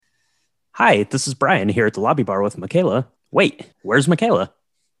Hi, this is Brian here at the lobby bar with Michaela. Wait, where's Michaela?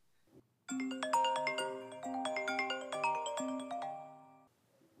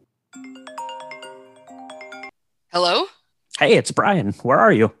 Hello? Hey, it's Brian. Where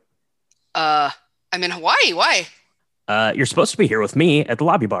are you? Uh, I'm in Hawaii. Why? You're supposed to be here with me at the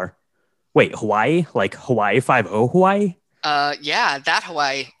lobby bar. Wait, Hawaii? Like Hawaii 50 Hawaii? Yeah, that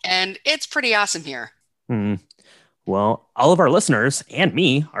Hawaii. And it's pretty awesome here. Hmm. Well, all of our listeners and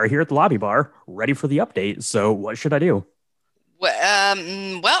me are here at the lobby bar, ready for the update. So, what should I do?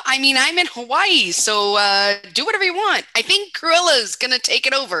 I'm in Hawaii, so do whatever you want. I think Cruella's gonna take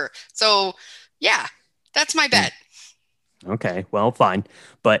it over. So, yeah, that's my Hmm. bet. Okay, well, fine.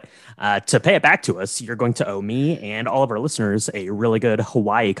 But to pay it back to us, you're going to owe me and all of our listeners a really good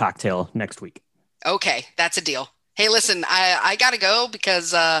Hawaii cocktail next week. Okay, that's a deal. Hey, listen, I gotta go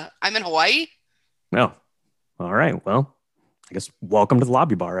because I'm in Hawaii. Oh, all right. Well, I guess welcome to the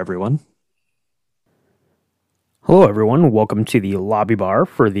lobby bar, everyone. Hello, everyone. Welcome to the lobby bar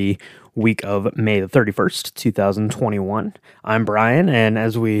for the week of May the 31st, 2021. I'm Brian, and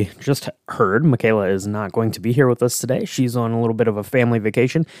as we just heard, Michaela is not going to be here with us today. She's on a little bit of a family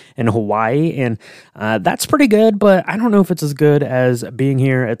vacation in Hawaii, and that's pretty good, but I don't know if it's as good as being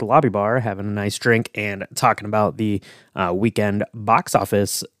here at the lobby bar, having a nice drink, and talking about the weekend box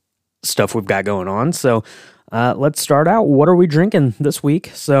office stuff we've got going on. So let's start out. What are we drinking this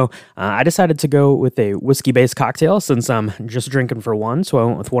week? So I decided to go with a whiskey-based cocktail since I'm just drinking for one. So I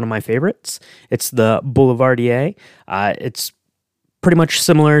went with one of my favorites. It's the Boulevardier. It's pretty much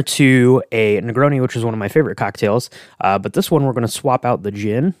similar to a Negroni, which is one of my favorite cocktails. But this one, we're going to swap out the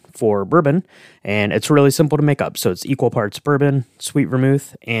gin for bourbon, and it's really simple to make up. So it's equal parts bourbon, sweet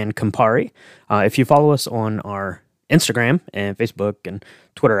vermouth, and Campari. If you follow us on our Instagram and Facebook and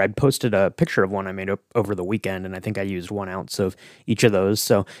Twitter, I posted a picture of one I made up over the weekend, and I think I used 1 ounce of each of those.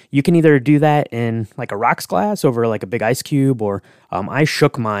 So you can either do that in like a rocks glass over like a big ice cube, or I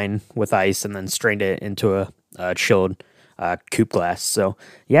shook mine with ice and then strained it into a chilled coupe glass. So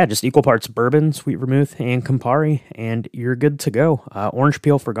yeah, just equal parts bourbon, sweet vermouth, and Campari, and you're good to go. Orange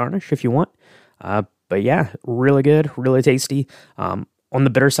peel for garnish if you want. But yeah, really good, really tasty. On the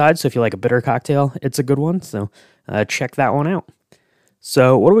bitter side, so if you like a bitter cocktail, it's a good one. So check that one out.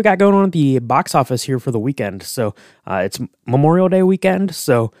 So what do we got going on at the box office here for the weekend? So it's Memorial Day weekend,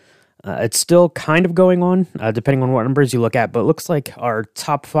 so it's still kind of going on, depending on what numbers you look at, but it looks like our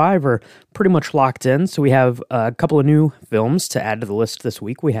top five are pretty much locked in. So we have a couple of new films to add to the list this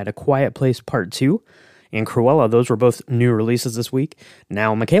week. We had A Quiet Place Part 2 and Cruella. Those were both new releases this week.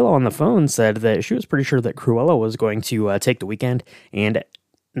 Now, Michaela on the phone said that she was pretty sure that Cruella was going to take the weekend, and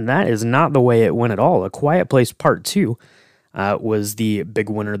that is not the way it went at all. A Quiet Place Part 2 was the big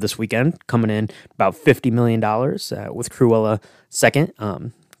winner this weekend, coming in about $50 million, with Cruella second,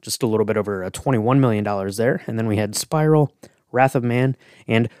 just a little bit over $21 million there. And then we had Spiral, Wrath of Man,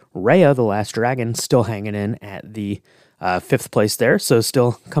 and Raya, the Last Dragon, still hanging in at the fifth place there, so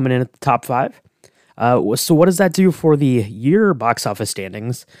still coming in at the top five. So what does that do for the year box office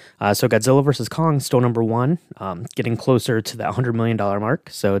standings? So Godzilla vs. Kong still number one, getting closer to that $100 million mark.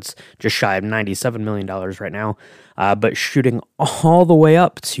 So it's just shy of $97 million right now, but shooting all the way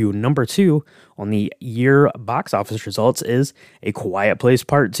up to number two on the year box office results is A Quiet Place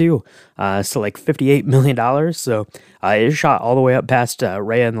Part 2. So like $58 million. So it shot all the way up past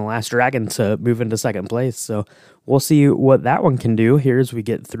Raya and the Last Dragon to move into second place. So we'll see what that one can do here as we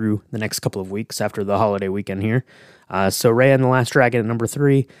get through the next couple of weeks after the holiday weekend here. So Raya and the Last Dragon at number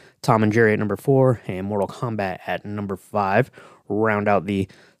three, Tom and Jerry at number four, and Mortal Kombat at number five. Round out the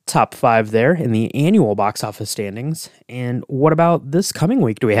top five there in the annual box office standings. And what about this coming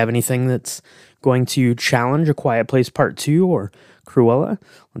week? Do we have anything that's going to challenge A Quiet Place Part 2 or Cruella?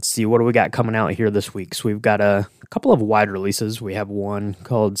 Let's see, what do we got coming out here this week? So we've got a couple of wide releases. We have one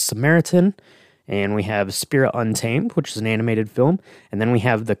called Samaritan, and we have Spirit Untamed, which is an animated film. And then we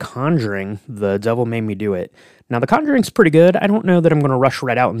have The Conjuring, The Devil Made Me Do It. Now, The Conjuring's pretty good. I don't know that I'm going to rush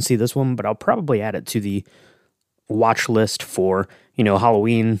right out and see this one, but I'll probably add it to the watch list for,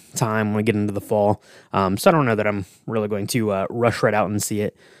 Halloween time when we get into the fall. So I don't know that I'm really going to rush right out and see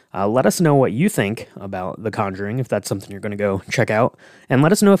it. Let us know what you think about The Conjuring, if that's something you're going to go check out. And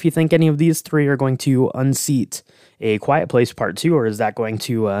let us know if you think any of these three are going to unseat A Quiet Place Part 2, or is that going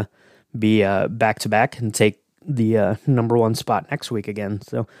to be back to back and take the number one spot next week again.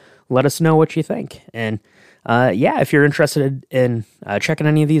 So let us know what you think. And if you're interested in checking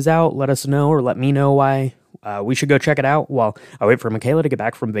any of these out, let us know, or let me know why we should go check it out while I wait for Michaela to get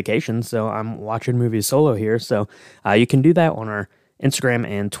back from vacation. So I'm watching movies solo here. So you can do that on our Instagram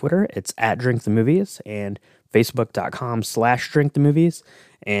and Twitter. It's at Drink the Movies. And facebook.com/drinkthemovies.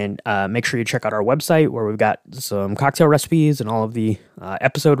 And make sure you check out our website where we've got some cocktail recipes and all of the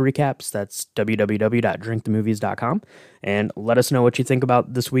episode recaps. That's www.drinkthemovies.com. And let us know what you think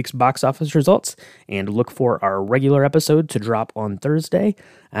about this week's box office results. And look for our regular episode to drop on Thursday.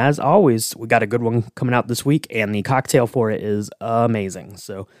 As always, we got a good one coming out this week, and the cocktail for it is amazing.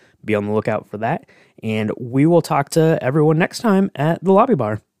 So be on the lookout for that. And we will talk to everyone next time at the Lobby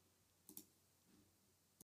Bar.